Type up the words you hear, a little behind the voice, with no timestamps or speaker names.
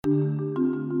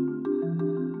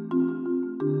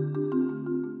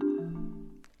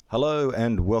Hello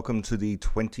and welcome to the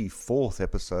 24th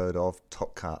episode of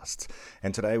Topcast.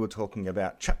 And today we're talking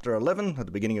about Chapter 11 at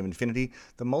the beginning of Infinity,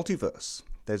 the multiverse.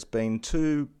 There's been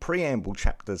two preamble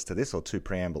chapters to this, or two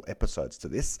preamble episodes to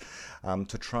this,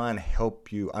 to try and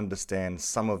help you understand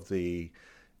some of the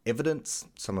evidence,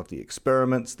 some of the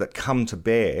experiments that come to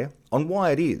bear on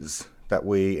why it is that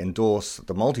we endorse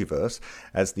the multiverse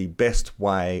as the best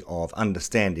way of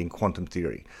understanding quantum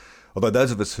theory. Although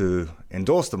those of us who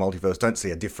endorse the multiverse don't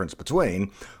see a difference between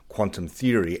quantum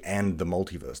theory and the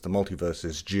multiverse. The multiverse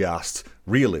is just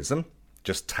realism,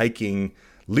 just taking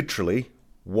literally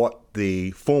what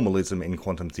the formalism in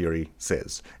quantum theory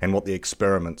says and what the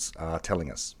experiments are telling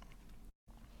us.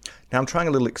 Now, I'm trying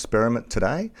a little experiment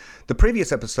today. The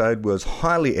previous episode was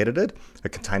highly edited.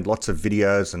 It contained lots of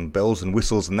videos and bells and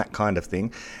whistles and that kind of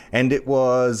thing, and it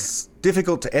was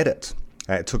difficult to edit.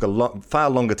 It took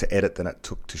far longer to edit than it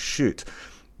took to shoot.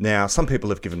 Now, some people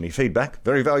have given me feedback,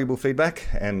 very valuable feedback,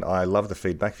 and I love the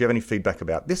feedback. If you have any feedback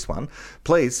about this one,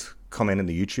 please comment in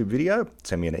the YouTube video,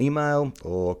 send me an email,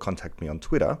 or contact me on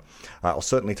Twitter. I'll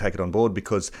certainly take it on board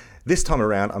because this time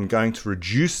around I'm going to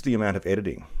reduce the amount of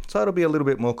editing. So it'll be a little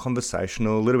bit more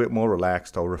conversational, a little bit more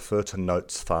relaxed. I'll refer to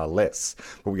notes far less.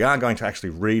 But we are going to actually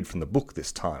read from the book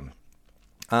this time.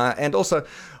 And also,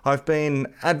 I've been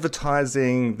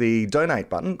advertising the donate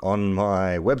button on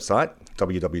my website,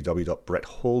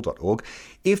 www.bretthall.org.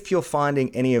 If you're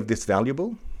finding any of this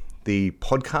valuable, the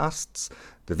podcasts,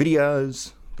 the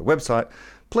videos, the website,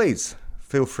 please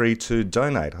feel free to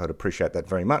donate. I'd appreciate that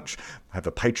very much. I have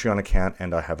a Patreon account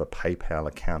and I have a PayPal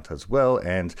account as well,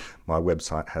 and my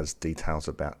website has details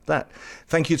about that.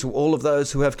 Thank you to all of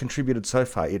those who have contributed so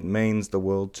far. It means the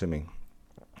world to me.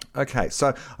 Okay,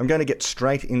 so I'm going to get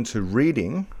straight into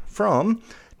reading from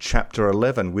Chapter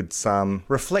 11 with some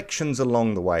reflections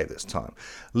along the way this time.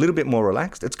 A little bit more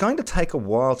relaxed. It's going to take a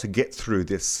while to get through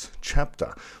this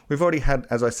chapter. We've already had,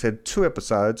 as I said, 2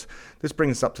 episodes. This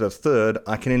brings us up to the 3rd.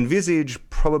 I can envisage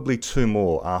probably 2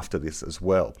 more after this as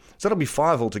well. So that'll be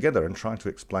 5 altogether in trying to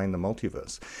explain the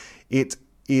multiverse. It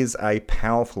is a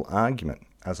powerful argument,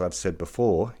 as I've said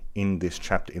before, in this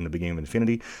chapter in the beginning of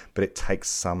Infinity, but it takes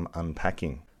some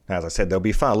unpacking. Now, as I said, there'll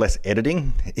be far less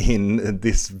editing in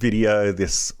this video,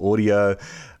 this audio,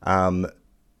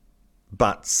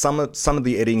 but some of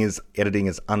the editing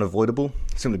is unavoidable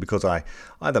simply because I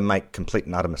either make complete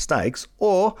and utter mistakes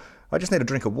or I just need a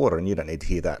drink of water and you don't need to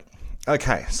hear that.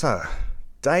 Okay, so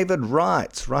David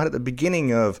writes right at the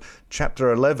beginning of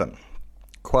Chapter 11,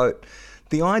 quote,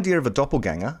 "The idea of a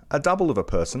doppelganger, a double of a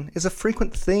person, is a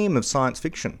frequent theme of science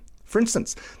fiction. For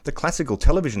instance, the classical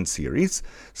television series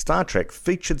Star Trek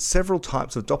featured several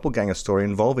types of doppelganger story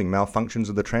involving malfunctions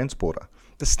of the transporter,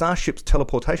 the starship's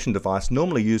teleportation device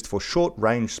normally used for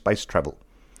short-range space travel.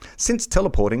 Since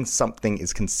teleporting something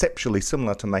is conceptually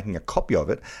similar to making a copy of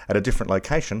it at a different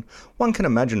location, one can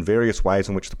imagine various ways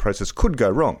in which the process could go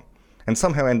wrong, and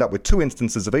somehow end up with 2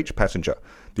 instances of each passenger,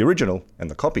 the original and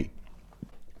the copy.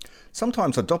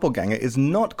 Sometimes a doppelganger is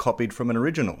not copied from an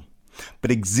original,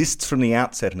 but exists from the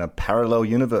outset in a parallel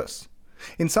universe.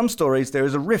 In some stories, there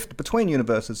is a rift between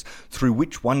universes through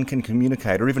which one can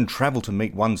communicate or even travel to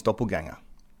meet one's doppelganger.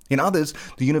 In others,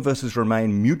 the universes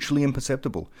remain mutually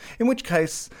imperceptible, in which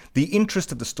case the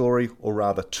interest of the story, or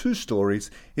rather 2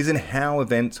 stories, is in how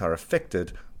events are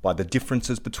affected by the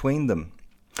differences between them.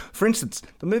 For instance,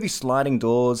 the movie Sliding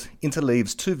Doors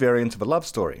interleaves 2 variants of a love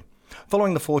story,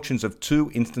 following the fortunes of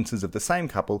 2 instances of the same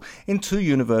couple in 2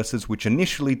 universes which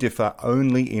initially differ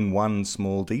only in one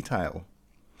small detail.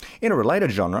 In a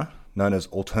related genre, known as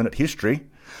alternate history,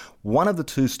 one of the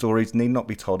 2 stories need not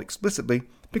be told explicitly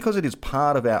because it is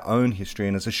part of our own history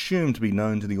and is assumed to be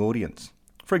known to the audience.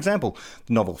 For example,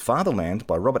 the novel Fatherland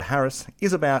by Robert Harris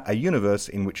is about a universe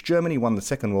in which Germany won the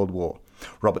Second World War.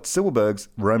 Robert Silverberg's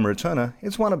Roma Returner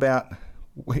is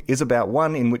about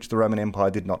one in which the Roman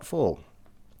Empire did not fall.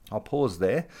 I'll pause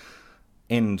there.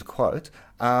 End quote.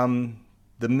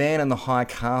 The Man in the High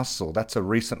Castle, that's a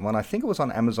recent one. I think it was on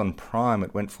Amazon Prime.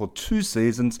 It went for 2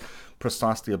 seasons,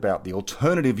 precisely about the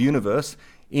alternative universe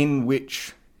in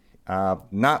which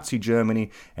Nazi Germany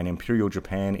and Imperial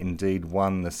Japan indeed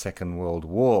won the Second World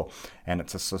War. And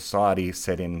it's a society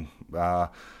set in,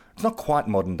 it's not quite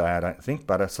modern day, I don't think,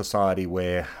 but a society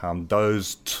where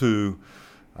those two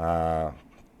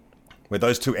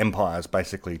empires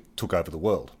basically took over the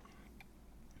world.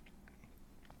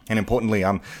 And importantly,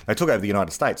 they took over the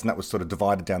United States, and that was sort of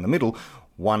divided down the middle,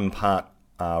 one part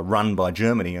run by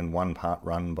Germany and one part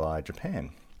run by Japan.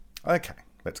 Okay,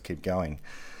 let's keep going.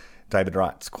 David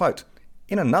writes, quote,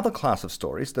 In another class of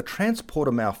stories, the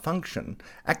transporter malfunction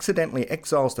accidentally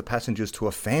exiles the passengers to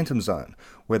a phantom zone,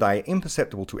 where they are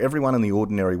imperceptible to everyone in the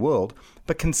ordinary world,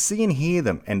 but can see and hear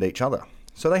them and each other.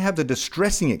 So they have the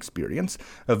distressing experience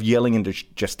of yelling and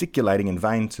gesticulating in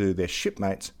vain to their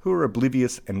shipmates who are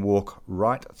oblivious and walk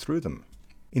right through them.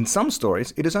 In some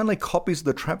stories, it is only copies of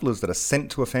the travellers that are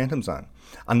sent to a phantom zone,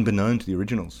 unbeknown to the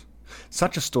originals.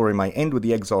 Such a story may end with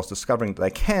the exiles discovering that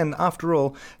they can, after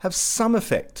all, have some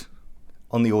effect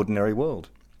on the ordinary world.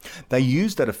 They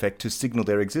use that effect to signal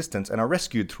their existence and are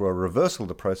rescued through a reversal of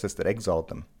the process that exiled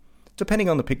them. Depending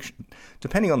on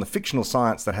the fictional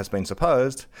science that has been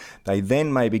supposed, they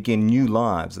then may begin new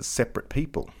lives as separate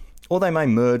people, or they may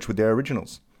merge with their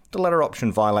originals. The latter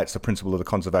option violates the principle of the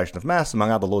conservation of mass,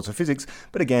 among other laws of physics,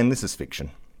 but again, this is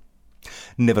fiction.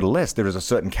 Nevertheless, there is a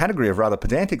certain category of rather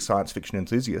pedantic science fiction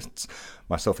enthusiasts,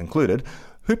 myself included,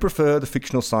 who prefer the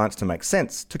fictional science to make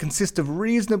sense, to consist of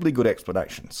reasonably good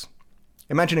explanations.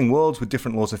 Imagining worlds with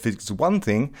different laws of physics is one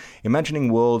thing,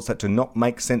 imagining worlds that do not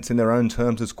make sense in their own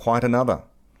terms is quite another.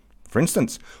 For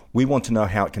instance, we want to know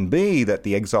how it can be that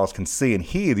the exiles can see and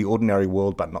hear the ordinary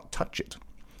world but not touch it.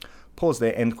 Pause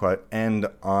there, end quote, and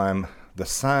I'm the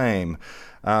same.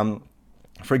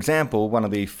 For example, one of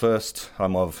the first,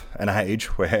 I'm of an age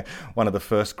where one of the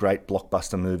first great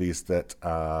blockbuster movies that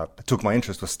took my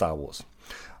interest was Star Wars.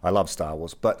 I love Star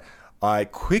Wars, but I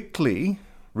quickly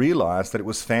realised that it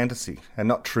was fantasy and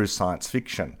not true science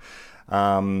fiction.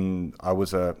 I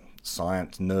was a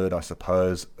science nerd, I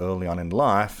suppose, early on in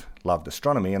life, loved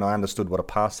astronomy, and I understood what a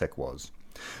parsec was.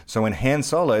 So when Han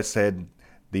Solo said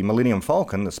the Millennium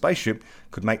Falcon, the spaceship,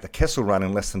 could make the Kessel Run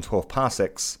in less than 12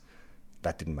 parsecs,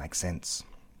 that didn't make sense.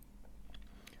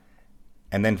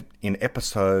 And then in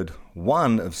episode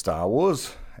 1 of Star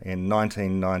Wars, in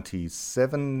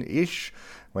 1997-ish,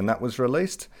 when that was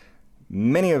released,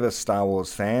 many of us Star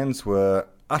Wars fans were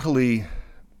utterly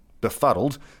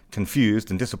befuddled, confused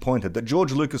and disappointed that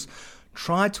George Lucas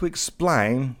tried to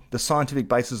explain the scientific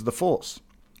basis of the Force.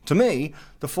 To me,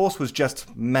 the Force was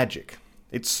just magic.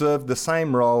 It served the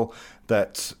same role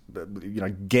that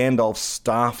Gandalf's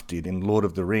staff did in Lord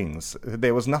of the Rings.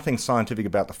 There was nothing scientific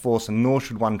about the Force, and nor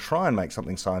should one try and make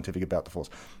something scientific about the Force.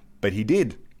 But he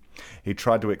did. He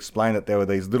tried to explain that there were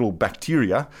these little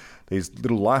bacteria, these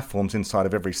little life forms inside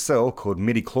of every cell called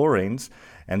midichlorians,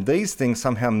 and these things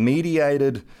somehow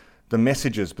mediated the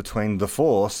messages between the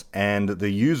Force and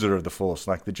the user of the Force,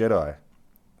 like the Jedi.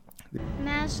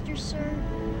 Master, sir,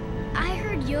 I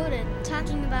heard Yoda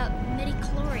talking about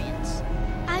midichlorians.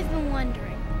 I've been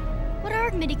wondering, what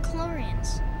are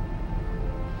midichlorians?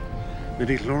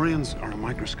 Midichlorians are a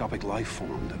microscopic life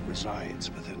form that resides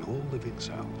within all living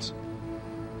cells.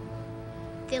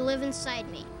 They live inside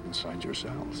me. Inside your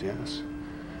cells, yes.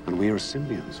 And we are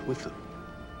symbionts with them.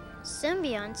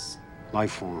 Symbionts?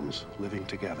 Life forms living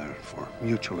together for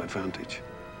mutual advantage.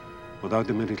 Without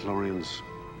the midichlorians,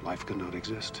 life could not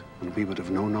exist, and we would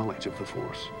have no knowledge of the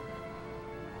Force.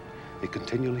 They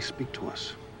continually speak to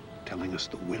us, telling us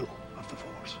the will of the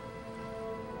Force.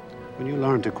 When you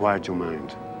learn to quiet your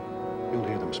mind, you'll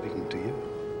hear them speaking to you.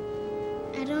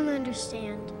 I don't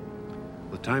understand.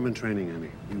 With time and training,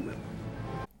 Annie, you will.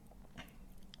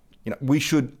 We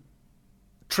should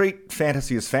treat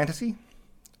fantasy as fantasy,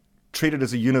 treat it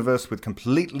as a universe with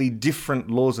completely different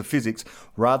laws of physics,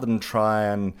 rather than try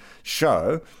and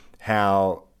show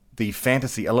how the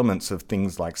fantasy elements of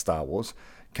things like Star Wars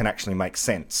can actually make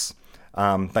sense.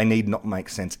 They need not make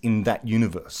sense in that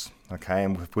universe, okay?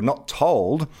 And if we're not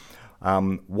told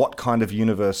what kind of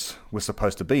universe we're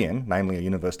supposed to be in, namely a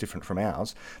universe different from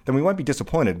ours, then we won't be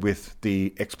disappointed with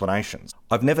the explanations.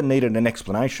 I've never needed an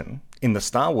explanation in the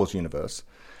Star Wars universe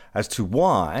as to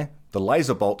why the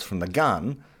laser bolts from the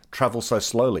gun travel so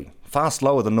slowly, far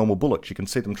slower than normal bullets. You can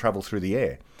see them travel through the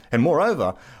air. And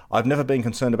moreover, I've never been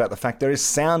concerned about the fact there is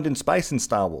sound in space in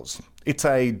Star Wars. It's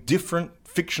a different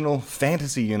fictional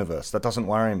fantasy universe. That doesn't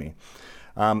worry me.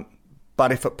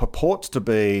 But if it purports to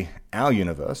be our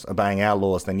universe, obeying our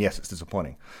laws, then yes, it's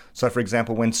disappointing. So, for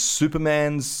example, when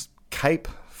Superman's cape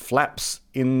flaps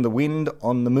in the wind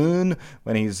on the moon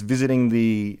when he's visiting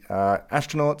the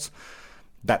astronauts,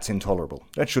 that's intolerable.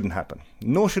 That shouldn't happen.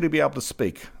 Nor should he be able to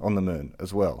speak on the moon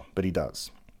as well, but he does.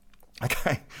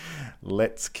 Okay,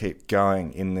 let's keep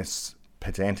going in this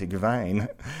pedantic vein.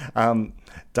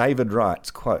 David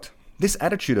writes, quote, "This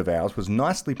attitude of ours was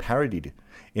nicely parodied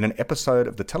in an episode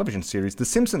of the television series The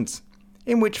Simpsons,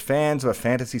 in which fans of a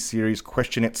fantasy series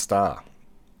question its star."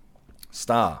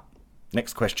 Star.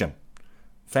 Next question.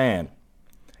 Fan.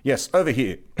 Yes, over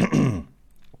here.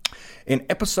 In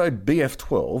episode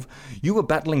BF12, you were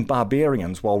battling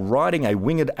barbarians while riding a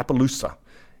winged Appaloosa.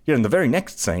 Yet in the very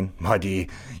next scene, my dear,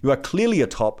 you are clearly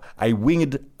atop a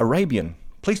winged Arabian.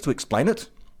 Please to explain it.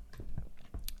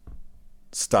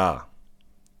 Star.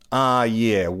 Ah,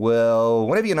 yeah, well,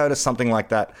 whenever you notice something like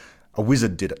that, a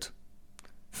wizard did it.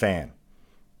 Fan.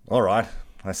 All right,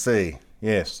 I see,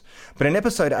 yes. But in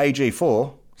episode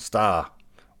AG4, Star.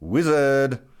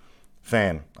 Wizard.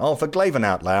 Fan. Oh, for Glaven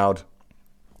out loud.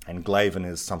 And Glaven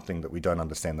is something that we don't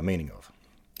understand the meaning of.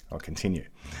 I'll continue.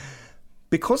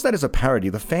 Because that is a parody,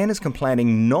 the fan is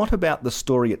complaining not about the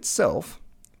story itself,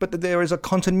 but that there is a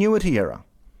continuity error.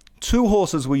 2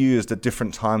 horses were used at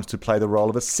different times to play the role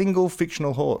of a single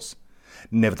fictional horse.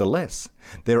 Nevertheless,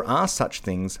 there are such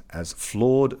things as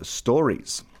flawed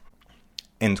stories.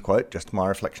 End quote, just my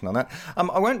reflection on that.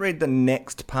 I won't read the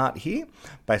next part here.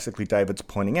 Basically, David's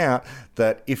pointing out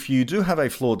that if you do have a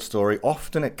flawed story,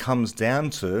 often it comes down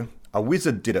to a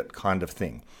wizard did it kind of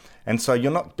thing. And so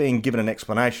you're not being given an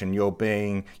explanation, you're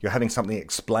having something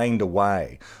explained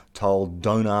away, told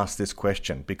don't ask this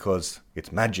question because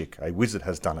it's magic, a wizard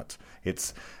has done it.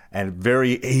 It's a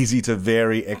very easy to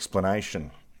vary explanation.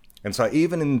 And so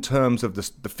even in terms of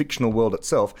the fictional world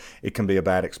itself, it can be a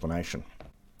bad explanation.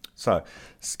 So,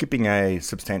 skipping a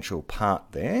substantial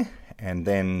part there, and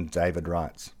then David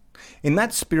writes, in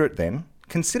that spirit then,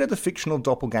 consider the fictional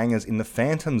doppelgangers in the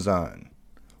Phantom Zone.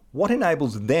 What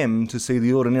enables them to see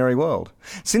the ordinary world?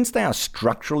 Since they are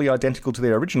structurally identical to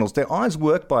their originals, their eyes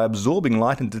work by absorbing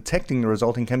light and detecting the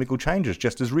resulting chemical changes,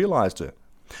 just as real eyes do.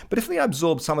 But if they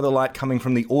absorb some of the light coming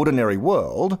from the ordinary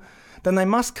world, then they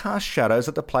must cast shadows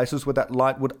at the places where that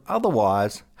light would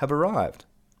otherwise have arrived.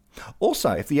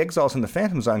 Also, if the exiles in the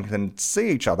Phantom Zone can see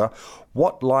each other,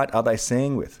 what light are they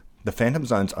seeing with? The Phantom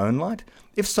Zone's own light?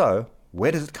 If so,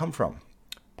 where does it come from?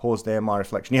 Pause there, my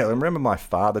reflection. Yeah, I remember my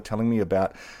father telling me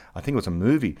about, I think it was a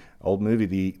movie, old movie,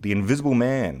 The Invisible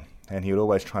Man. And he would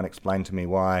always try and explain to me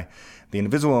why the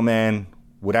Invisible Man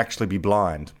would actually be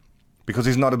blind. Because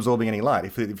he's not absorbing any light.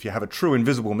 If you have a true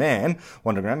Invisible Man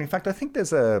wandering around, in fact, I think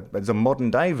there's a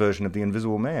modern day version of the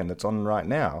Invisible Man that's on right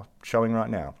now, showing right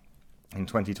now. In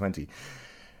 2020,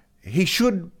 he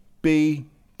should be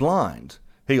blind.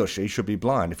 He or she should be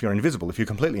blind if you're invisible, if you're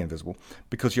completely invisible,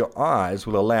 because your eyes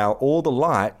will allow all the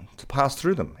light to pass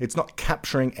through them. It's not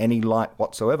capturing any light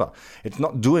whatsoever. It's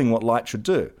not doing what light should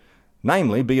do,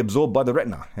 namely be absorbed by the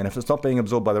retina. And if it's not being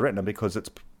absorbed by the retina because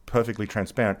it's perfectly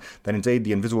transparent, then indeed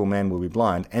the Invisible Man will be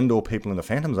blind, and all people in the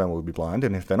Phantom Zone will be blind.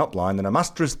 And if they're not blind, then it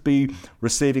must just be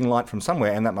receiving light from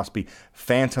somewhere, and that must be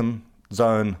Phantom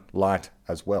Zone light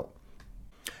as well.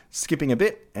 Skipping a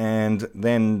bit, and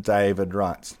then David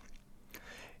writes,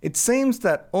 it seems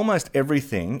that almost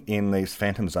everything in these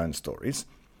Phantom Zone stories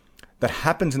that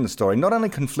happens in the story not only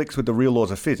conflicts with the real laws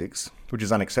of physics, which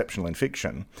is unexceptional in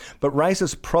fiction, but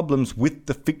raises problems with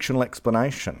the fictional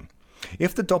explanation.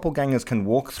 If the doppelgangers can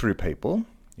walk through people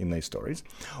in these stories,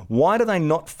 why do they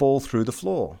not fall through the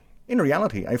floor? In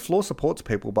reality, a floor supports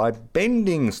people by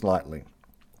bending slightly.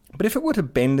 But if it were to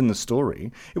bend in the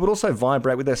story, it would also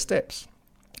vibrate with their steps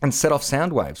and set off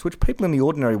sound waves, which people in the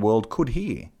ordinary world could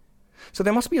hear. So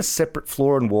there must be a separate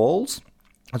floor and walls,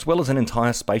 as well as an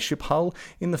entire spaceship hull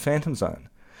in the Phantom Zone.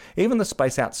 Even the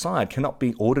space outside cannot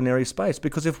be ordinary space,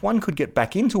 because if one could get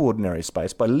back into ordinary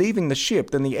space by leaving the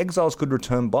ship, then the exiles could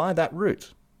return by that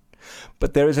route.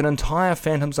 But there is an entire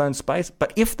Phantom Zone space.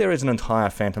 But if there is an entire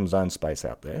Phantom Zone space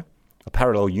out there, a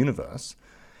parallel universe,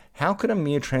 how could a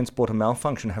mere transporter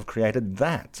malfunction have created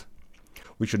that?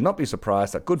 We should not be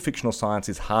surprised that good fictional science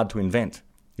is hard to invent.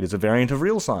 It is a variant of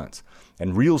real science,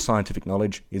 and real scientific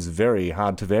knowledge is very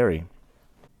hard to vary.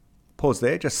 Pause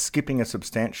there, just skipping a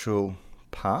substantial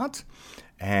part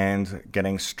and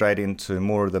getting straight into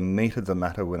more of the meat of the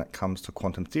matter when it comes to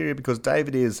quantum theory, because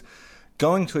David is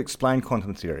going to explain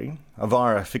quantum theory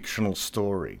via a fictional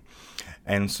story.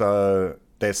 And so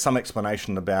there's some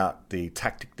explanation about the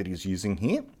tactic that he's using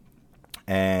here,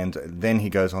 and then he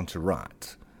goes on to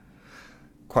write.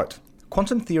 Quote,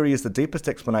 quantum theory is the deepest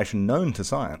explanation known to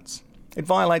science. It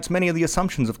violates many of the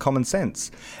assumptions of common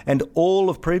sense, and all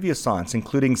of previous science,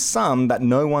 including some that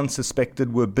no one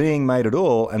suspected were being made at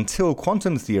all until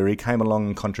quantum theory came along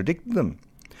and contradicted them.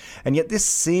 And yet this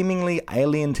seemingly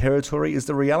alien territory is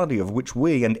the reality of which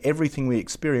we and everything we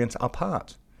experience are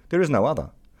part. There is no other.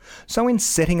 So in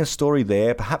setting a story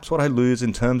there, perhaps what I lose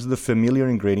in terms of the familiar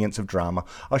ingredients of drama,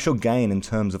 I shall gain in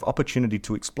terms of opportunity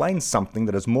to explain something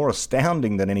that is more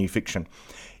astounding than any fiction,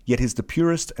 yet is the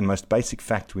purest and most basic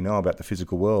fact we know about the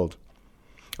physical world.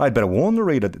 I had better warn the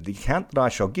reader that the account that I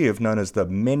shall give, known as the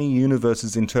many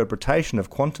universes interpretation of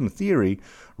quantum theory,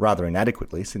 rather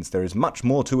inadequately since there is much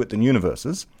more to it than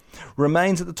universes,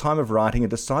 remains at the time of writing a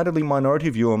decidedly minority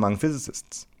view among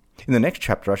physicists. In the next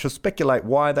chapter, I shall speculate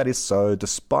why that is so,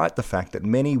 despite the fact that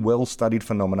many well-studied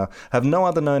phenomena have no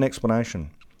other known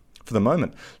explanation. For the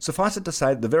moment, suffice it to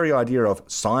say that the very idea of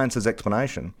science as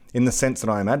explanation, in the sense that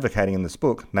I am advocating in this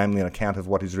book, namely an account of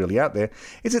what is really out there,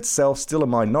 is itself still a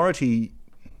minority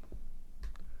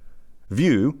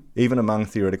view, even among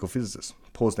theoretical physicists.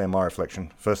 Pause there, my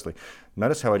reflection. Firstly,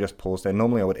 notice how I just paused there.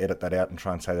 Normally I would edit that out and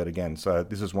try and say that again. So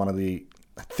this is one of the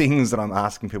things that I'm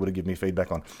asking people to give me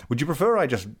feedback on. Would you prefer I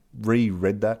just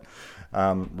reread that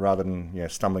rather than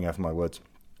stumbling over my words?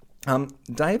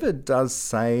 David does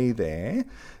say there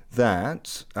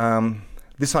that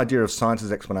this idea of science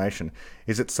as explanation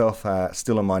is itself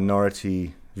still a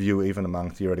minority view even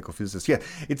among theoretical physicists. Yeah,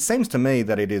 it seems to me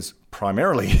that it is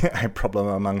primarily a problem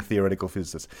among theoretical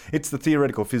physicists. It's the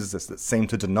theoretical physicists that seem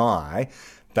to deny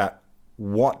that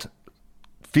what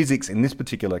physics in this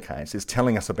particular case is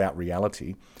telling us about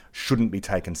reality shouldn't be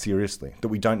taken seriously, that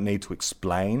we don't need to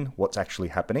explain what's actually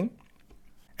happening,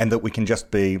 and that we can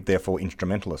just be, therefore,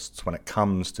 instrumentalists when it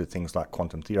comes to things like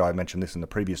quantum theory. I mentioned this in the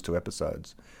previous 2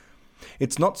 episodes.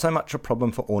 It's not so much a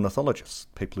problem for ornithologists,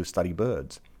 people who study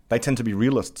birds. They tend to be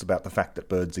realists about the fact that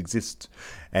birds exist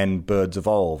and birds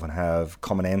evolve and have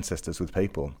common ancestors with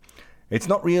people. It's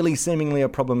not really seemingly a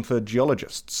problem for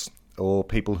geologists or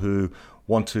people who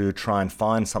want to try and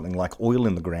find something like oil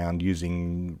in the ground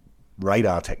using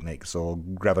radar techniques or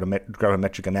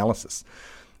gravimetric analysis.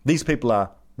 These people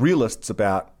are realists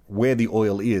about where the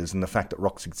oil is and the fact that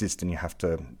rocks exist and you have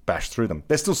to bash through them.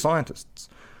 They're still scientists.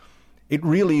 It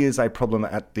really is a problem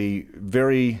at the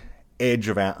very edge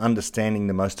of our understanding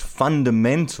the most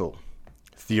fundamental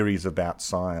theories about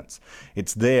science.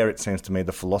 It's there, it seems to me,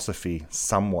 the philosophy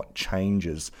somewhat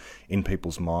changes in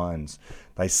people's minds.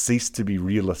 They cease to be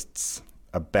realists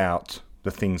about the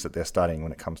things that they're studying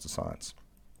when it comes to science.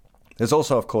 There's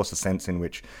also, of course, a sense in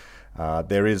which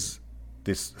there is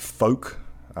this folk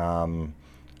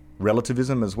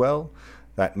relativism as well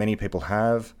that many people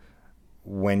have.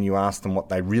 When you ask them what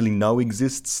they really know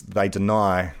exists, they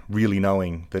deny really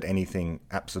knowing that anything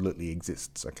absolutely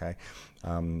exists, okay?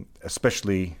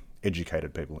 Especially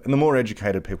educated people. And the more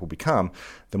educated people become,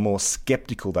 the more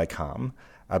skeptical they come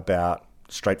about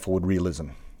straightforward realism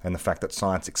and the fact that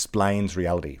science explains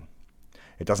reality.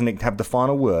 It doesn't have the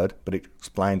final word, but it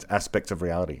explains aspects of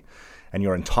reality. And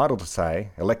you're entitled to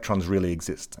say electrons really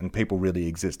exist, and people really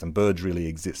exist, and birds really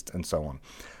exist, and so on.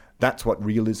 That's what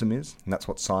realism is, and that's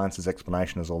what science's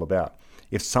explanation is all about.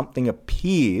 If something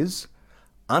appears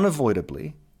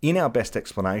unavoidably in our best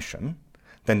explanation,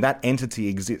 then that entity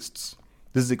exists.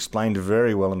 This is explained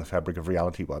very well in the Fabric of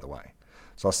Reality, by the way.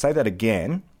 So I'll say that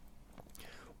again.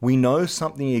 We know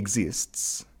something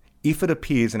exists if it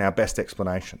appears in our best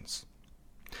explanations.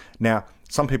 Now,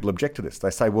 some people object to this. They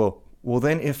say, well,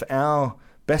 then if our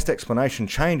best explanation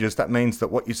changes, that means that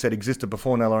what you said existed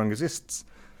before no longer exists.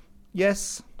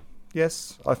 Yes,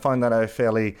 I find that a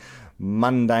fairly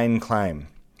mundane claim.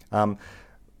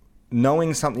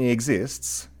 Knowing something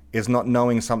exists is not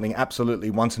knowing something absolutely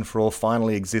once and for all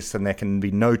finally exists and there can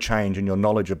be no change in your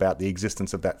knowledge about the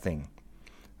existence of that thing.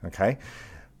 Okay?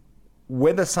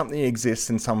 Whether something exists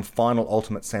in some final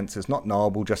ultimate sense is not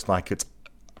knowable, just like it's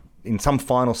in some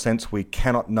final sense we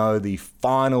cannot know the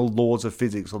final laws of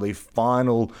physics or the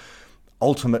final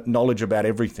ultimate knowledge about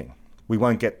everything. We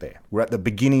won't get there. We're at the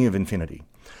beginning of infinity.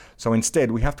 So instead,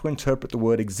 we have to interpret the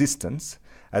word existence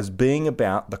as being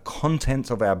about the contents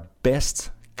of our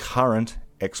best current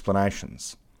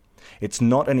explanations. It's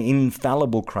not an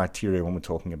infallible criteria when we're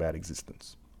talking about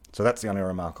existence. So that's the only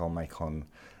remark I'll make on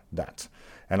that.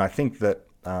 And I think that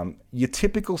your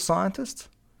typical scientist,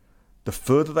 the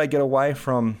further they get away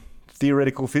from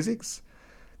theoretical physics,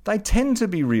 they tend to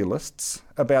be realists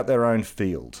about their own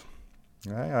field.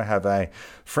 Okay? I have a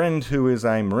friend who is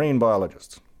a marine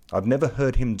biologist. I've never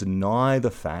heard him deny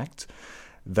the fact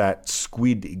that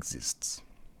squid exists.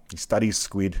 He studies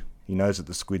squid, he knows that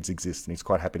the squids exist, and he's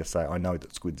quite happy to say, I know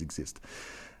that squids exist.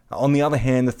 On the other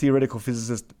hand, the theoretical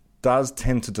physicist does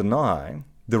tend to deny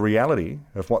the reality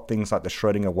of what things like the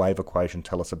Schrödinger wave equation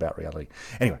tell us about reality.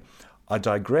 Anyway, I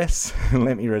digress.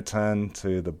 Let me return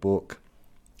to the book.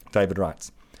 David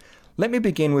writes, let me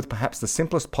begin with perhaps the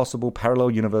simplest possible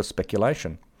parallel universe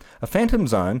speculation. A phantom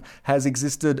zone has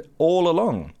existed all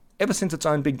along, ever since its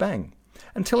own Big Bang.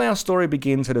 Until our story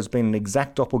begins, it has been an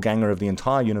exact doppelganger of the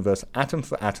entire universe, atom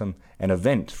for atom, and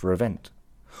event for event.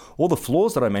 All the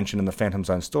flaws that I mentioned in the phantom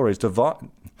zone stories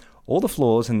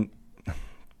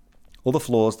All the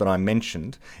flaws that I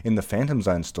mentioned in the Phantom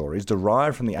Zone stories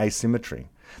derive from the asymmetry,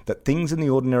 that things in the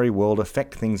ordinary world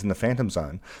affect things in the Phantom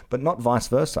Zone, but not vice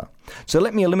versa. So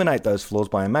let me eliminate those flaws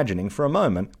by imagining for a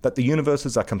moment that the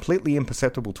universes are completely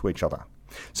imperceptible to each other.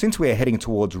 Since we are heading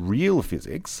towards real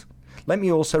physics, let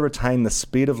me also retain the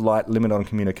speed of light limit on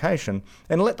communication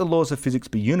and let the laws of physics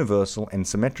be universal and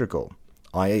symmetrical,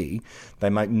 i.e., they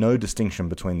make no distinction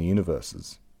between the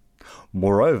universes.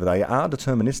 Moreover, they are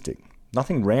deterministic.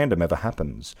 Nothing random ever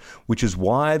happens, which is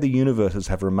why the universes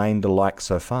have remained alike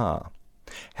so far.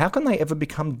 How can they ever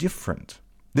become different?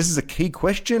 This is a key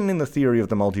question in the theory of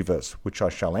the multiverse, which I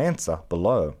shall answer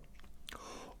below.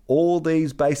 All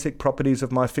these basic properties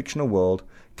of my fictional world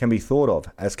can be thought of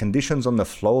as conditions on the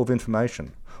flow of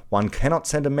information. One cannot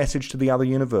send a message to the other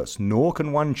universe, nor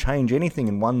can one change anything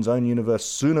in one's own universe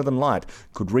sooner than light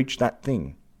could reach that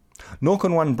thing. Nor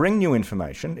can one bring new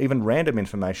information, even random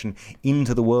information,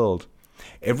 into the world.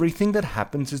 Everything that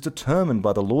happens is determined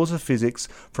by the laws of physics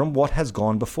from what has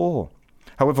gone before.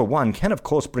 However, one can of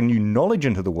course bring new knowledge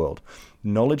into the world.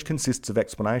 Knowledge consists of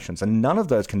explanations, and none of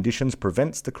those conditions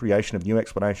prevents the creation of new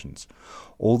explanations.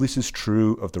 All this is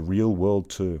true of the real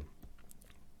world too.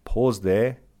 Pause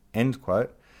there, end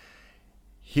quote.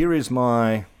 Here is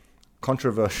my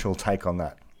controversial take on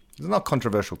that. It's not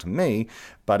controversial to me,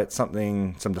 but it's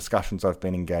some discussions I've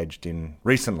been engaged in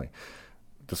recently.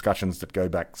 Discussions that go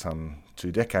back some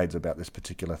 2 decades about this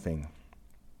particular thing.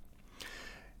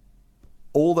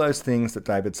 All those things that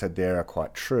David said there are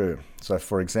quite true. So,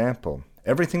 for example,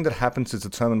 everything that happens is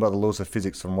determined by the laws of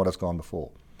physics from what has gone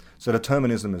before. So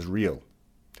determinism is real.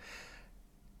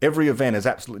 Every event is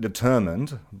absolutely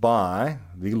determined by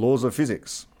the laws of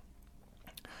physics.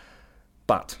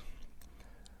 But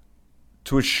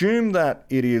to assume that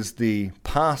it is the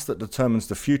past that determines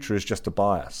the future is just a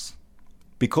bias.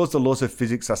 Because the laws of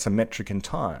physics are symmetric in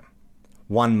time,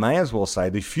 one may as well say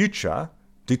the future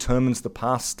determines the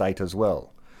past state as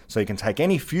well. So you can take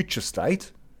any future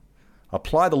state,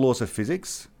 apply the laws of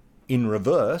physics in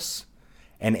reverse,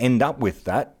 and end up with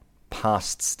that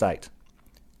past state.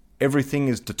 Everything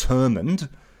is determined,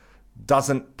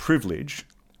 doesn't privilege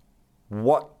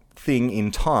what thing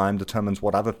in time determines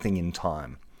what other thing in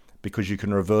time, because you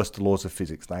can reverse the laws of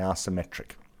physics. They are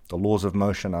symmetric. The laws of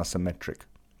motion are symmetric.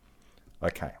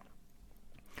 Okay.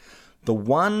 The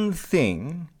one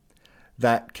thing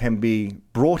that can be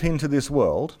brought into this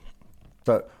world,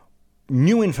 so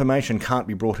new information can't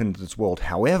be brought into this world.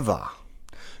 However,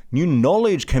 new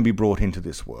knowledge can be brought into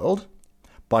this world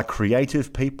by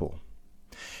creative people.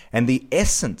 And the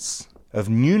essence of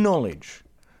new knowledge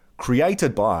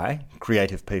created by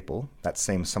creative people, that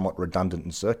seems somewhat redundant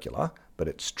and circular, but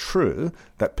it's true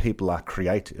that people are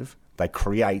creative. They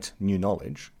create new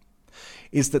knowledge.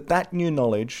 Is that new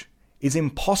knowledge is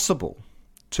impossible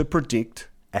to predict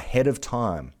ahead of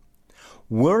time.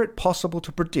 Were it possible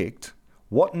to predict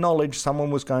what knowledge someone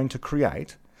was going to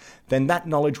create, then that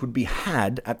knowledge would be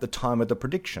had at the time of the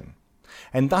prediction,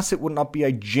 and thus it would not be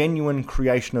a genuine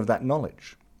creation of that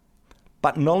knowledge.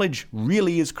 But knowledge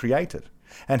really is created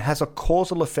and has a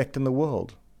causal effect in the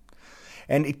world,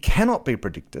 and it cannot be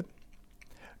predicted,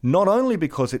 not only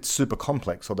because it's super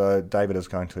complex, although David is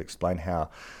going to explain how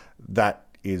that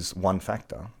is one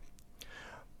factor,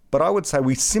 but I would say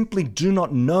we simply do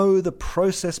not know the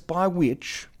process by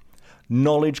which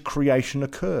knowledge creation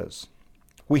occurs.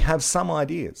 We have some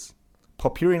ideas.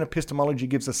 Popperian epistemology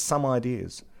gives us some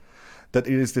ideas that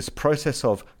it is this process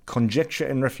of conjecture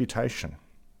and refutation.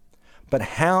 But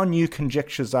how new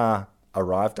conjectures are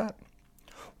arrived at,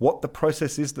 what the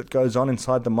process is that goes on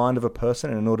inside the mind of a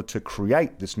person in order to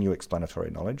create this new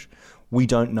explanatory knowledge, we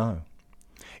don't know.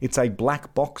 It's a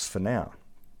black box for now.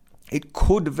 It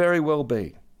could very well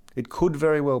be that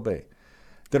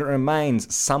it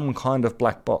remains some kind of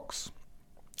black box,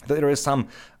 that there is some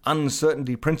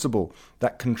uncertainty principle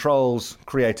that controls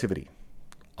creativity.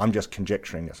 I'm just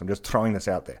conjecturing this. I'm just throwing this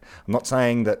out there. I'm not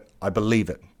saying that I believe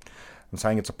it. I'm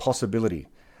saying it's a possibility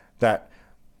that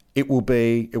it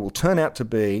will turn out to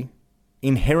be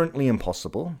inherently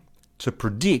impossible to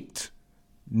predict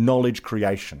knowledge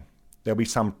creation. There'll be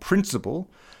some principle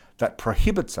that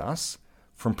prohibits us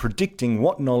from predicting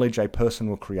what knowledge a person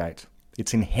will create.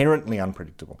 It's inherently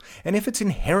unpredictable. And if it's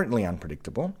inherently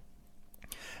unpredictable,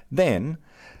 then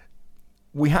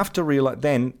we have to realize,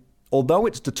 then, although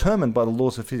it's determined by the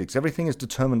laws of physics, everything is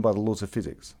determined by the laws of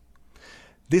physics,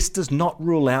 this does not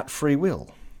rule out free will,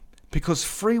 because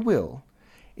free will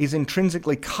is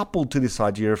intrinsically coupled to this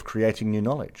idea of creating new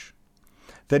knowledge.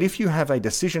 That if you have a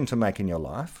decision to make in your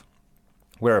life,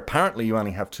 where apparently you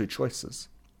only have 2 choices,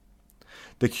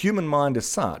 the human mind is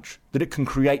such that it can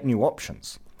create new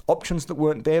options, options that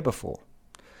weren't there before.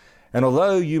 And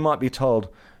although you might be told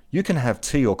you can have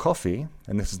tea or coffee,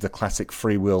 and this is the classic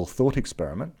free will thought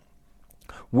experiment,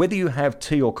 whether you have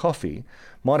tea or coffee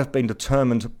might have been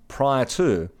determined prior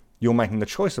to your making the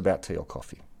choice about tea or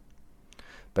coffee.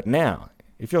 But now,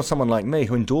 if you're someone like me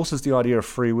who endorses the idea of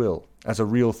free will as a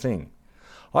real thing,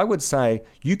 I would say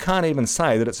you can't even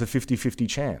say that it's a 50-50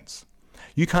 chance.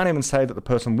 You can't even say that the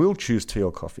person will choose tea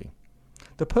or coffee.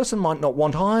 The person might not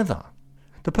want either.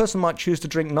 The person might choose to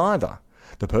drink neither.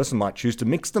 The person might choose to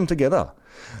mix them together.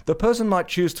 The person might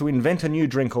choose to invent a new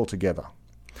drink altogether.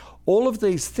 All of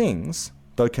these things,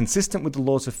 though consistent with the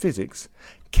laws of physics,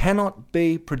 cannot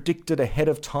be predicted ahead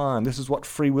of time. This is what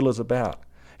free will is about.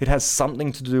 It has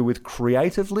something to do with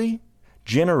creatively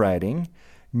generating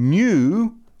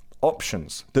new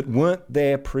options that weren't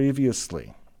there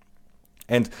previously.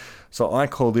 And so I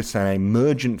call this an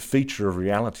emergent feature of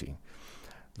reality.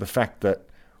 The fact that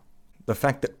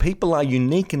people are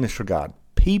unique in this regard.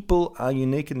 People are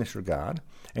unique in this regard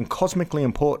and cosmically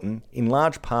important in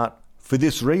large part for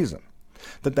this reason,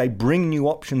 that they bring new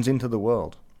options into the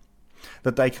world,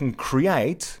 that they can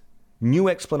create new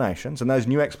explanations, and those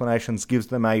new explanations gives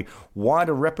them a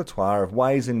wider repertoire of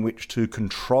ways in which to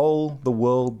control the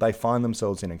world they find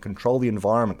themselves in and control the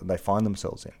environment that they find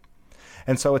themselves in.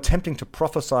 And so attempting to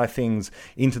prophesy things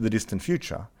into the distant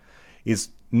future is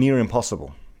near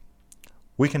impossible.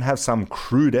 We can have some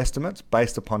crude estimates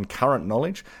based upon current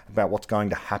knowledge about what's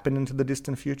going to happen into the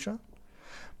distant future,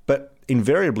 but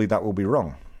invariably that will be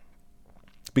wrong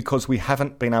because we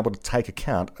haven't been able to take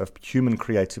account of human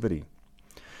creativity.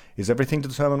 Is everything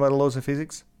determined by the laws of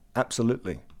physics?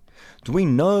 Absolutely. Do we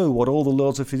know what all the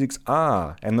laws of physics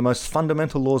are and the most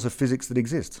fundamental laws of physics that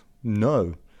exist?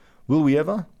 No. Will we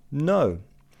ever? No.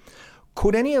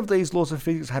 Could any of these laws of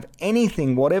physics have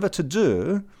anything whatever to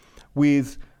do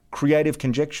with creative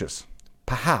conjectures?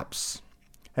 Perhaps.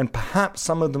 And perhaps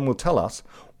some of them will tell us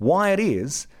why it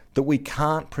is that we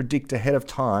can't predict ahead of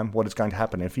time what is going to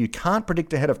happen. If you can't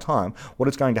predict ahead of time what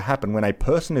is going to happen when a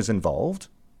person is involved,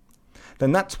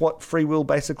 then that's what free will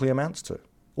basically amounts to.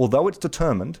 Although it's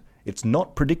determined, it's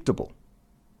not predictable.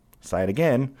 Say it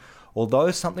again.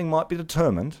 Although something might be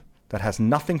determined, that has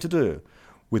nothing to do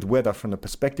with whether, from the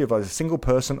perspective of a single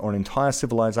person or an entire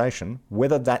civilization,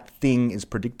 whether that thing is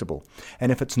predictable.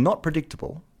 And if it's not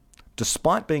predictable,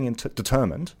 despite being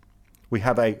determined, we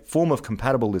have a form of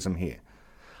compatibilism here.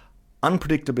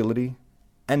 Unpredictability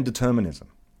and determinism.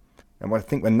 And I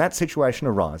think when that situation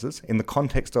arises in the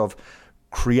context of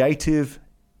creative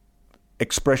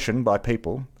expression by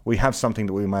people, we have something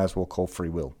that we may as well call free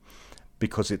will,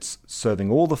 because it's serving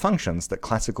all the functions that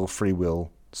classical free will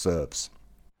serves.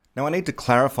 Now, I need to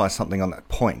clarify something on that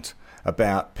point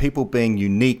about people being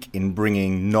unique in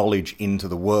bringing knowledge into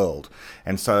the world.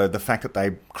 And so the fact that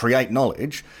they create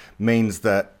knowledge means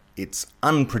that it's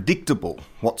unpredictable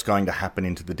what's going to happen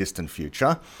into the distant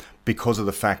future because of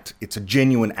the fact it's a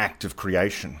genuine act of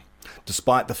creation,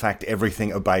 despite the fact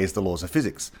everything obeys the laws of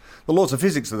physics. The laws of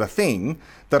physics are the thing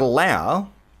that allow,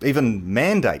 even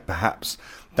mandate perhaps,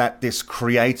 that this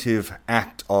creative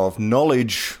act of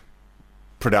knowledge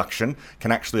production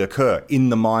can actually occur in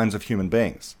the minds of human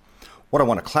beings. What I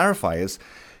want to clarify is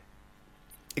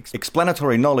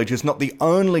explanatory knowledge is not the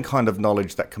only kind of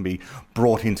knowledge that can be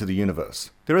brought into the universe.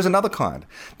 There is another kind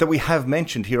that we have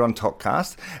mentioned here on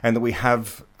Topcast and that we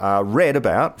have read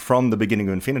about from the beginning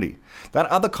of infinity. That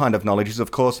other kind of knowledge is,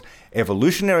 of course,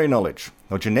 evolutionary knowledge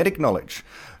or genetic knowledge,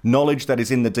 knowledge that is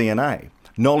in the DNA,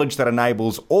 knowledge that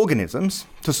enables organisms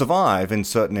to survive in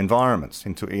certain environments,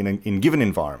 in given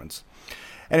environments.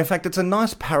 And in fact, it's a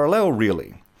nice parallel,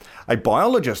 really. A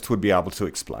biologist would be able to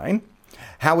explain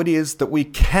how it is that we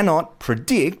cannot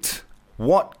predict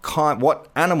what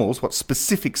animals, what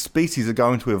specific species are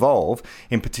going to evolve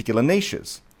in particular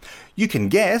niches. You can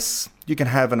guess, you can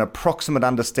have an approximate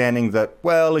understanding that,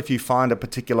 well, if you find a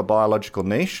particular biological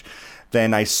niche,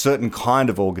 then a certain kind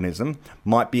of organism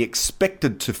might be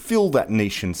expected to fill that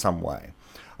niche in some way.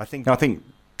 I think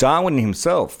Darwin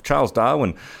himself, Charles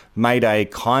Darwin, made a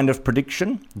kind of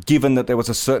prediction, given that there was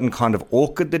a certain kind of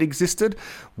orchid that existed,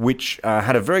 which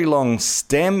had a very long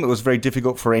stem. It was very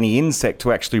difficult for any insect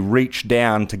to actually reach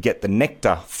down to get the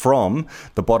nectar from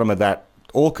the bottom of that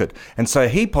orchid. And so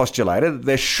he postulated that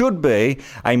there should be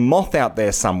a moth out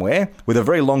there somewhere with a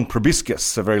very long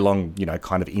proboscis, a very long,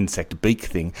 kind of insect beak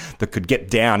thing that could get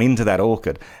down into that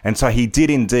orchid. And so he did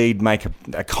indeed make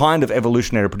a kind of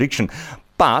evolutionary prediction.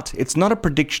 But it's not a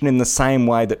prediction in the same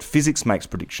way that physics makes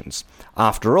predictions.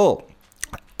 After all,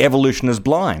 evolution is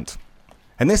blind.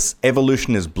 And this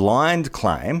evolution is blind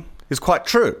claim is quite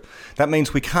true. That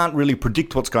means we can't really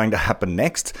predict what's going to happen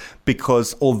next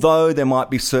because although there might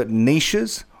be certain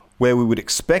niches where we would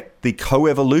expect the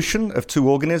coevolution of two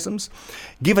organisms,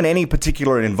 given any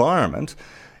particular environment,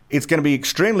 it's going to be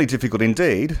extremely difficult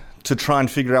indeed to try and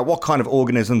figure out what kind of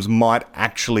organisms might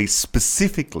actually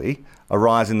specifically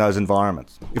arise in those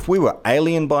environments. If we were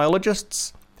alien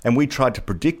biologists and we tried to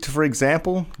predict, for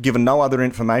example, given no other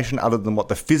information other than what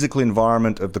the physical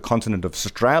environment of the continent of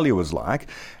Australia was like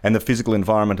and the physical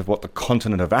environment of what the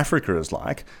continent of Africa is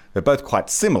like, they're both quite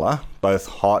similar, both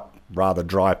hot, rather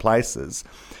dry places.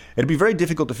 It'd be very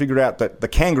difficult to figure out that the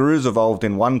kangaroos evolved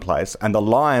in one place and the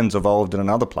lions evolved in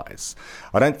another place.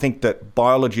 I don't think that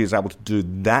biology is able to do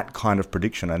that kind of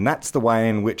prediction, and that's the way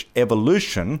in which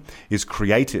evolution is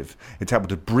creative. It's able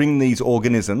to bring these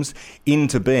organisms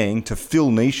into being to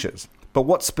fill niches. But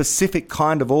what specific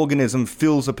kind of organism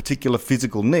fills a particular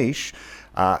physical niche,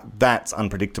 that's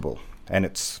unpredictable. And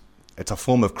it's a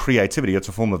form of creativity. It's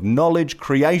a form of knowledge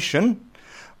creation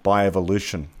by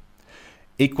evolution.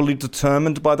 Equally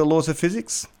determined by the laws of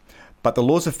physics, but the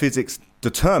laws of physics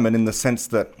determine in the sense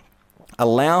that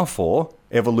allow for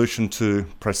evolution to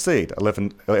proceed,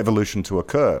 evolution to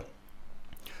occur.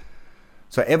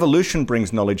 So evolution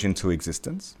brings knowledge into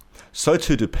existence. So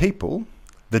too do people.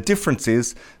 The difference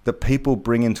is that people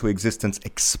bring into existence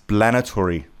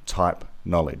explanatory type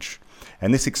knowledge.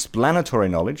 And this explanatory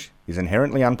knowledge is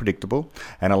inherently unpredictable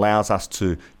and allows us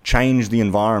to change the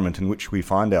environment in which we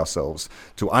find ourselves,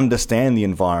 to understand the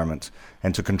environment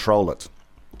and to control it.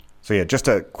 So yeah, just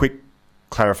a quick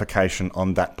clarification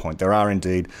on that point. There are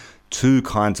indeed two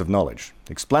kinds of knowledge,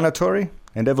 explanatory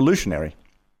and evolutionary.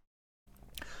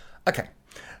 Okay,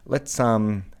 let's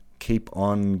keep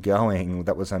on going.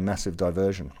 That was a massive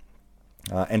diversion.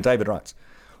 And David writes,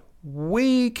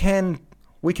 we can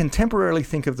temporarily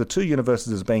think of the two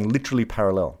universes as being literally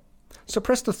parallel.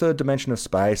 Suppress the third dimension of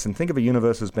space and think of a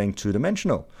universe as being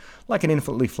two-dimensional, like an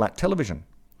infinitely flat television.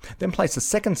 Then place a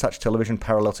second such television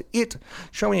parallel to it,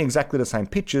 showing exactly the same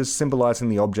pictures, symbolizing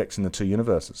the objects in the two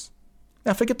universes.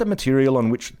 Now forget the material of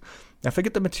which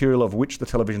the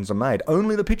televisions are made.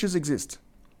 Only the pictures exist.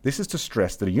 This is to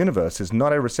stress that a universe is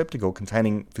not a receptacle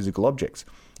containing physical objects.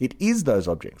 It is those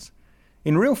objects.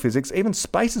 In real physics, even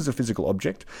space is a physical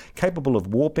object, capable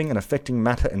of warping and affecting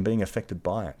matter and being affected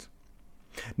by it.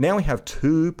 Now we have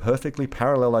two perfectly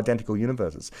parallel identical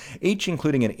universes, each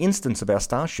including an instance of our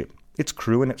starship, its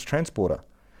crew and its transporter,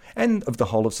 and of the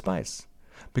whole of space.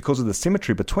 Because of the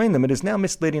symmetry between them, it is now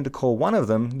misleading to call one of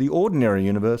them the ordinary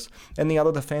universe and the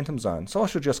other the phantom zone. So I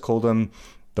shall just call them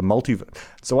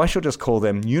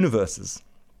universes.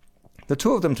 The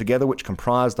two of them together, which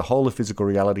comprise the whole of physical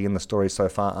reality in the story so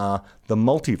far, are the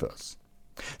multiverse.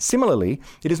 Similarly,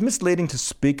 it is misleading to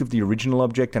speak of the original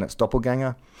object and its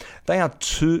doppelganger. They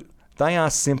are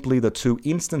simply the two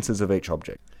instances of each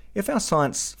object. If our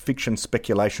science fiction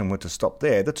speculation were to stop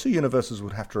there, the two universes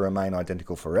would have to remain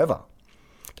identical forever.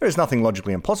 There is nothing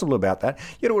logically impossible about that,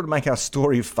 yet it would make our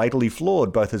story fatally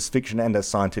flawed, both as fiction and as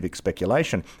scientific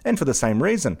speculation, and for the same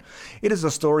reason. It is a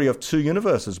story of two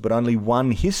universes, but only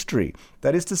one history.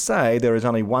 That is to say, there is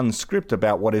only one script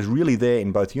about what is really there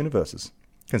in both universes.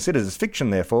 Considered as fiction,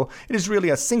 therefore, it is really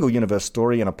a single universe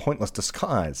story in a pointless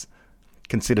disguise.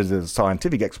 Considered as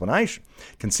scientific explanation,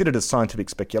 considered as scientific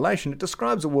speculation, it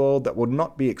describes a world that would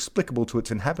not be explicable to its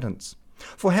inhabitants.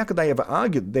 For how could they ever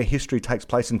argue that their history takes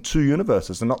place in two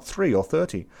universes and not 3 or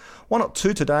 30? Why not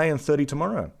 2 today and 30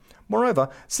 tomorrow? Moreover,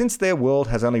 since their world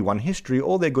has only one history,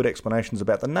 all their good explanations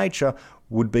about the nature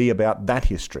would be about that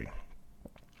history.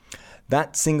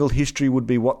 That single history would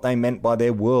be what they meant by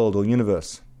their world or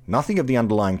universe. Nothing of the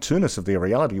underlying two-ness of their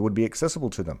reality would be accessible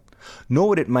to them, nor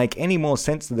would it make any more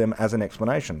sense to them as an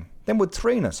explanation than would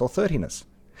 3-ness or 30-ness.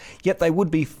 Yet they would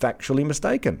be factually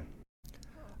mistaken.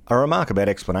 A remark about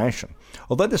explanation.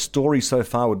 Although the story so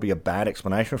far would be a bad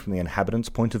explanation from the inhabitants'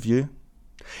 point of view,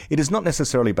 it is not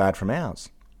necessarily bad from ours.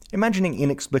 Imagining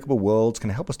inexplicable worlds can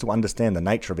help us to understand the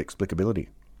nature of explicability.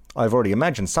 I have already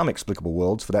imagined some explicable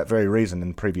worlds for that very reason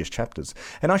in previous chapters,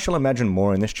 and I shall imagine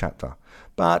more in this chapter.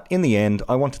 But in the end,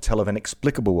 I want to tell of an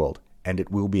explicable world, and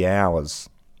it will be ours.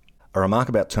 A remark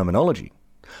about terminology.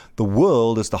 The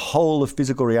world is the whole of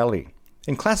physical reality.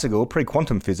 In classical,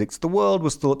 pre-quantum physics, the world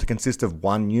was thought to consist of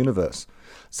one universe,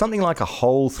 something like a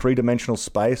whole three-dimensional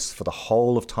space for the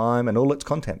whole of time and all its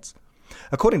contents.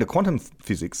 According to quantum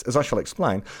physics, as I shall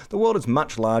explain, the world is a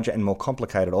much larger and more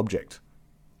complicated object,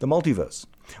 the multiverse,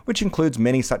 which includes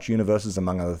many such universes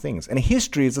among other things. And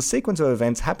history is a sequence of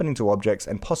events happening to objects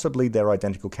and possibly their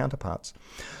identical counterparts.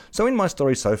 So in my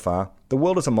story so far, the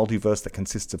world is a multiverse that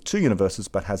consists of two universes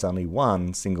but has only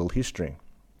one single history.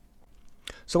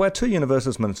 So our two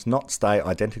universes must not stay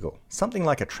identical. Something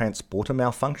like a transporter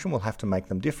malfunction will have to make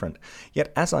them different.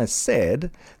 Yet, as I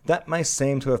said, that may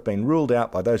seem to have been ruled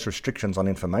out by those restrictions on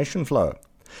information flow.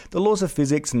 The laws of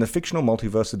physics in the fictional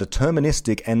multiverse are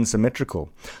deterministic and symmetrical.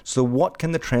 So what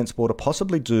can the transporter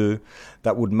possibly do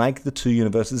that would make the two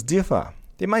universes differ?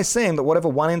 It may seem that whatever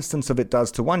one instance of it does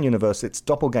to one universe, its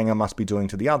doppelganger must be doing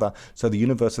to the other, so the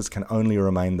universes can only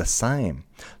remain the same.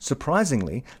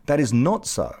 Surprisingly, that is not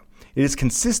so. It is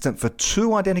consistent for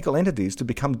two identical entities to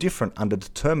become different under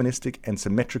deterministic and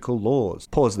symmetrical laws.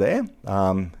 Pause there.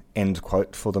 End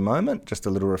quote for the moment. Just a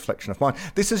little reflection of mine.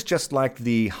 This is just like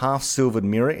the half-silvered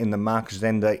mirror in the Mach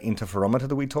Zehnder interferometer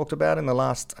that we talked about in the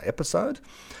last episode.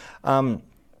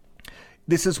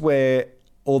 This is where,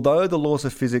 although the laws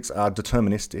of physics are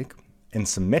deterministic and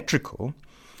symmetrical,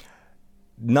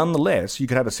 nonetheless, you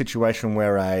could have a situation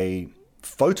where a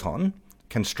photon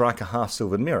can strike a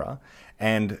half-silvered mirror,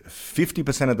 and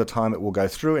 50% of the time it will go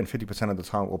through and 50% of the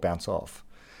time it will bounce off.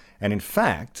 And in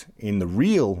fact, in the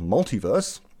real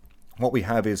multiverse, what we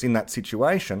have is, in that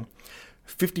situation,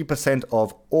 50%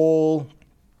 of all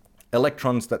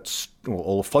electrons or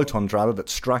all photons rather, that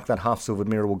strike that half-silvered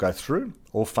mirror will go through.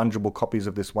 All fungible copies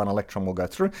of this one electron will go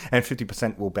through, and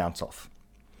 50% will bounce off.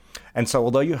 And so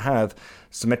although you have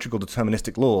symmetrical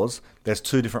deterministic laws, there's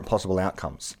two different possible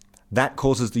outcomes. That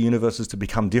causes the universes to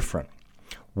become different.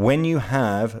 When you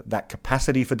have that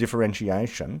capacity for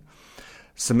differentiation,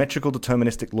 symmetrical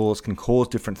deterministic laws can cause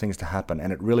different things to happen,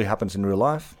 and it really happens in real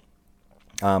life.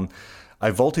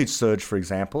 A voltage surge, for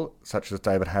example, such as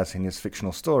David has in his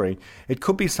fictional story, it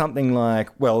could be something like,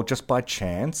 well, just by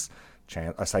chance,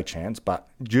 I say chance, but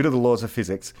due to the laws of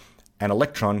physics, an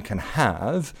electron can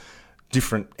have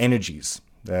different energies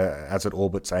as it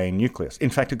orbits a nucleus.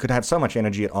 In fact, it could have so much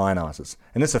energy it ionizes.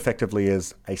 And this effectively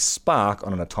is a spark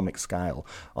on an atomic scale.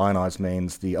 Ionize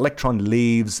means the electron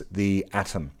leaves the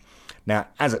atom. Now,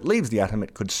 as it leaves the atom,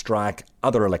 it could strike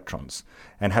other electrons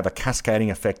and have a cascading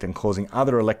effect and causing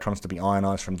other electrons to be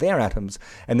ionized from their atoms,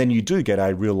 and then you do get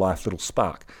a real-life little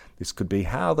spark. This could be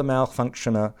how the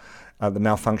malfunction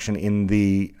in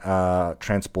the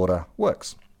transporter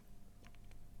works.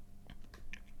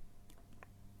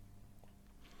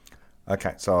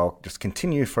 Okay, so I'll just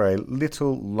continue for a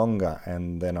little longer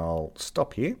and then I'll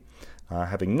stop here,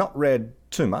 having not read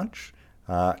too much.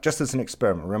 Just as an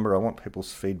experiment. Remember, I want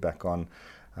people's feedback on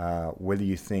whether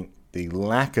you think the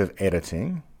lack of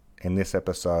editing in this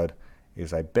episode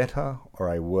is a better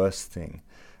or a worse thing.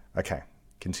 Okay,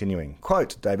 continuing.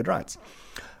 Quote, David writes,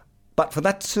 "But for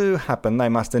that to happen, they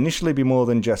must initially be more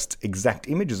than just exact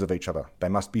images of each other. They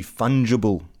must be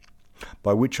fungible,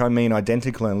 by which I mean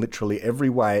identical in literally every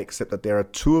way except that there are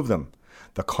two of them.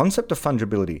 The concept of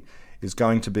fungibility is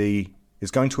going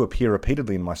to appear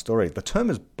repeatedly in my story. The term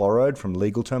is borrowed from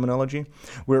legal terminology,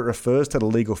 where it refers to the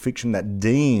legal fiction that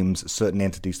deems certain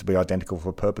entities to be identical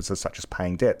for purposes such as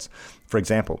paying debts. For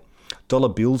example, dollar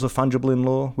bills are fungible in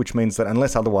law, which means that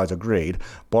unless otherwise agreed,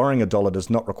 borrowing a dollar does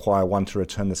not require one to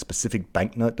return the specific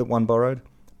banknote that one borrowed.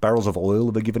 Barrels of oil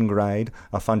of a given grade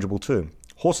are fungible too.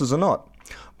 Horses are not.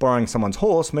 Borrowing someone's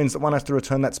horse means that one has to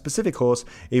return that specific horse,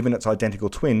 even its identical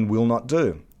twin will not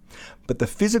do. But the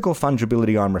physical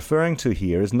fungibility I'm referring to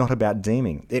here is not about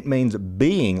deeming. It means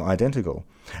being identical.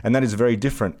 And that is very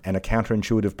different and a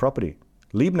counterintuitive property.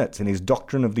 Leibniz, in his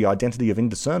doctrine of the identity of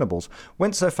indiscernibles,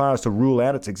 went so far as to rule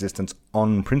out its existence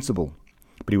on principle.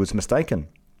 But he was mistaken.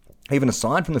 Even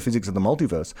aside from the physics of the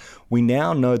multiverse, we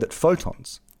now know that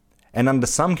photons, and under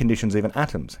some conditions even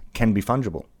atoms, can be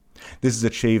fungible. This is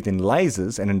achieved in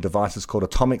lasers and in devices called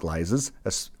atomic lasers,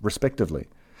 respectively.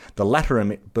 The latter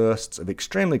emit bursts of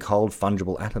extremely cold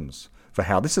fungible atoms. For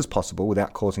how this is possible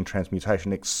without causing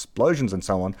transmutation, explosions and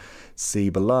so on, see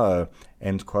below."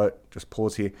 End quote. Just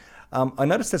pause here. I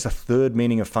noticed there's a third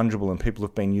meaning of fungible, and people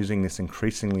have been using this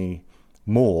increasingly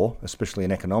more, especially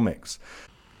in economics.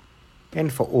 And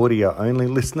for audio-only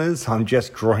listeners, I'm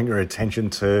just drawing your attention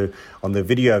to, on the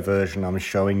video version, I'm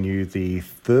showing you the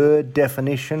third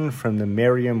definition from the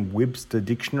Merriam-Webster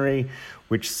dictionary,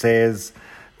 which says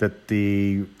that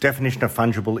the definition of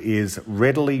fungible is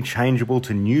readily changeable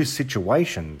to new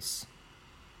situations.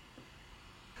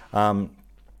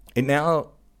 It now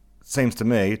seems to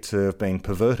me to have been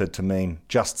perverted to mean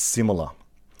just similar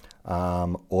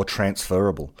or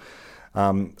transferable.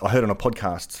 I heard on a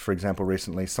podcast, for example,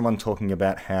 recently, someone talking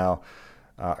about how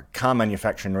car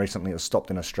manufacturing recently has stopped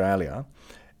in Australia,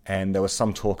 and there was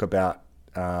some talk about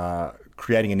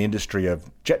creating an industry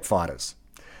of jet fighters.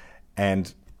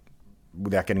 And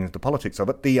without getting into the politics of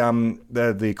it,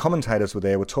 the commentators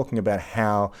were talking about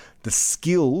how the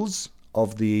skills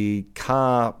of the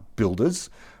car builders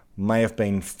may have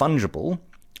been fungible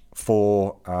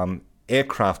for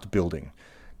aircraft building.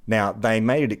 Now, they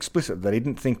made it explicit. They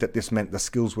didn't think that this meant the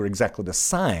skills were exactly the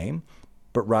same,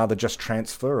 but rather just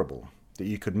transferable, that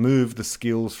you could move the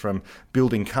skills from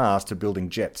building cars to building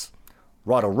jets.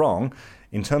 Right or wrong,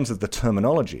 in terms of the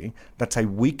terminology, that's a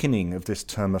weakening of this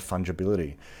term of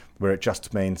fungibility, where it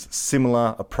just means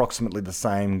similar, approximately the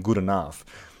same, good enough.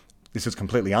 This is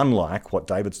completely unlike what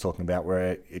David's talking about,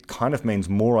 where it kind of means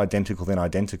more identical than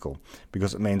identical,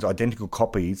 because it means identical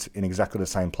copies in exactly the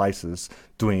same places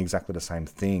doing exactly the same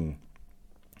thing.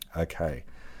 Okay.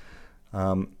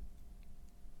 I'll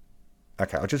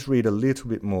just read a little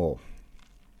bit more.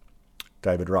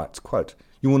 David writes, quote,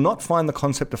 "You will not find the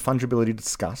concept of fungibility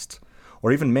discussed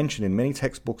or even mentioned in many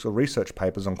textbooks or research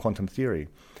papers on quantum theory,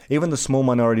 even the small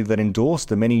minority that endorse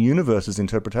the many universes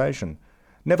interpretation.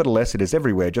 Nevertheless, it is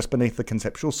everywhere, just beneath the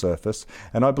conceptual surface,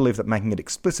 and I believe that making it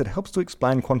explicit helps to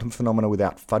explain quantum phenomena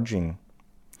without fudging.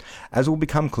 As will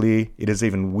become clear, it is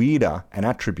even weirder an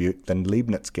attribute than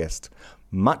Leibniz guessed,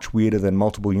 much weirder than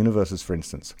multiple universes, for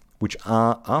instance, which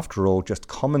are, after all, just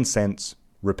common sense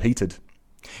repeated.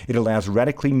 It allows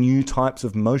radically new types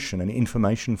of motion and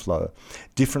information flow,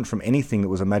 different from anything that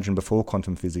was imagined before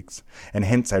quantum physics, and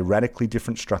hence a radically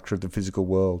different structure of the physical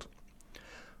world."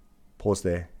 Pause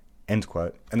there. End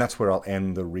quote. And that's where I'll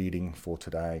end the reading for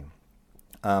today.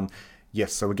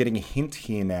 Yes, so we're getting a hint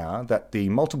here now that the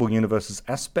multiple universes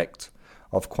aspect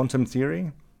of quantum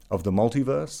theory, of the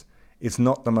multiverse, is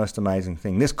not the most amazing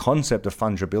thing. This concept of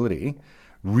fungibility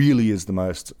really is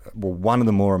one of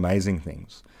the more amazing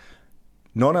things.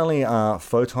 Not only are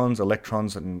photons,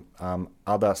 electrons, and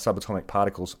other subatomic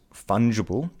particles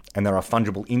fungible, and there are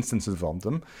fungible instances of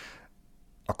them,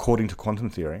 according to quantum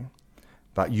theory,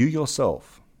 but you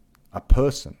yourself, a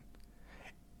person,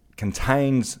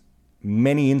 contains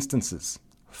many instances,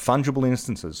 fungible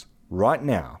instances, right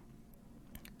now,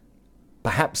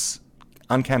 perhaps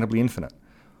uncountably infinite.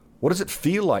 What does it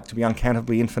feel like to be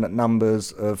uncountably infinite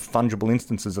numbers of fungible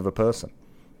instances of a person?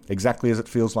 Exactly as it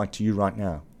feels like to you right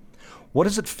now. What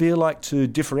does it feel like to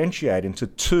differentiate into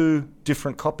two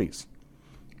different copies?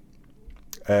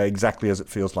 Exactly as it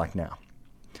feels like now.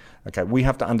 Okay, we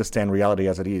have to understand reality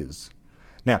as it is.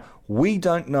 Now, we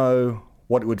don't know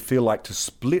what it would feel like to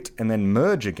split and then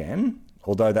merge again,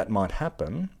 although that might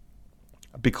happen,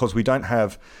 because we don't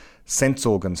have sense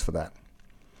organs for that.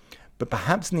 But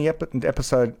perhaps in the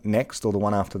episode next, or the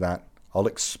one after that, I'll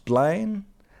explain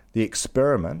the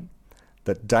experiment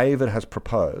that David has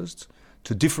proposed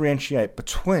to differentiate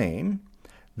between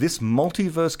this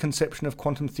multiverse conception of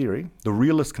quantum theory, the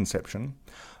realist conception,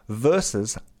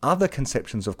 versus other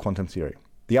conceptions of quantum theory.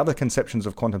 The other conceptions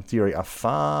of quantum theory are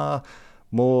far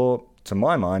more, to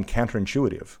my mind,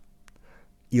 counterintuitive,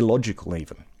 illogical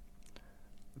even.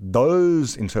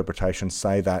 Those interpretations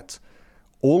say that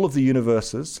all of the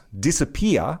universes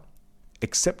disappear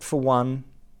except for one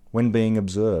when being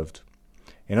observed.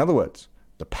 In other words,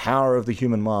 the power of the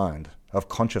human mind, of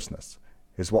consciousness,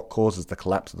 is what causes the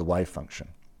collapse of the wave function.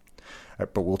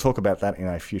 But we'll talk about that in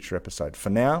a future episode. For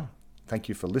now, thank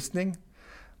you for listening.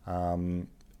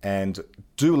 And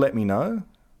do let me know,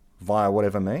 via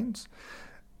whatever means,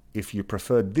 if you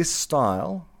preferred this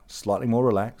style, slightly more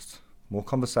relaxed, more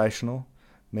conversational,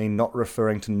 me not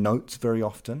referring to notes very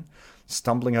often,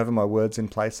 stumbling over my words in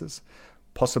places,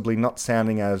 possibly not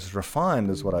sounding as refined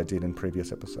as what I did in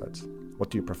previous episodes. What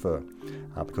do you prefer?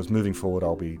 Because moving forward,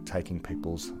 I'll be taking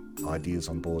people's ideas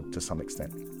on board to some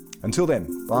extent. Until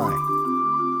then, bye.